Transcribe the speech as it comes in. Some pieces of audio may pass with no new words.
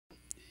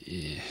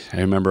I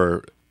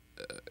remember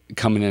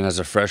coming in as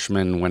a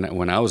freshman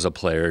when I was a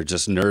player,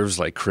 just nerves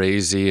like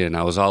crazy, and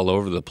I was all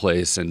over the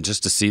place. And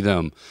just to see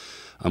them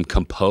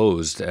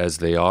composed as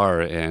they are,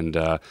 and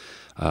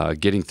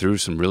getting through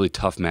some really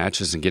tough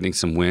matches and getting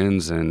some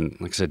wins, and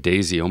like I said,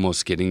 Daisy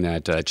almost getting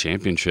that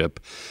championship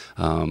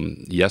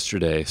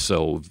yesterday.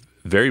 So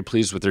very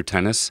pleased with their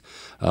tennis,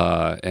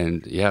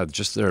 and yeah,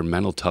 just their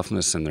mental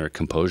toughness and their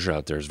composure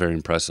out there is very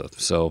impressive.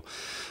 So.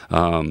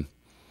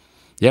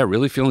 Yeah,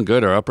 really feeling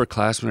good. Our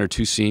upperclassmen are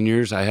 2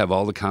 seniors. I have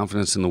all the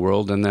confidence in the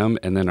world in them.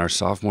 And then our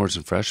sophomores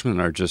and freshmen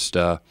are just,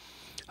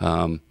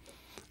 I'm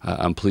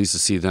pleased to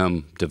see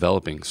them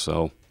developing.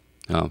 So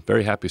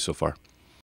very happy so far.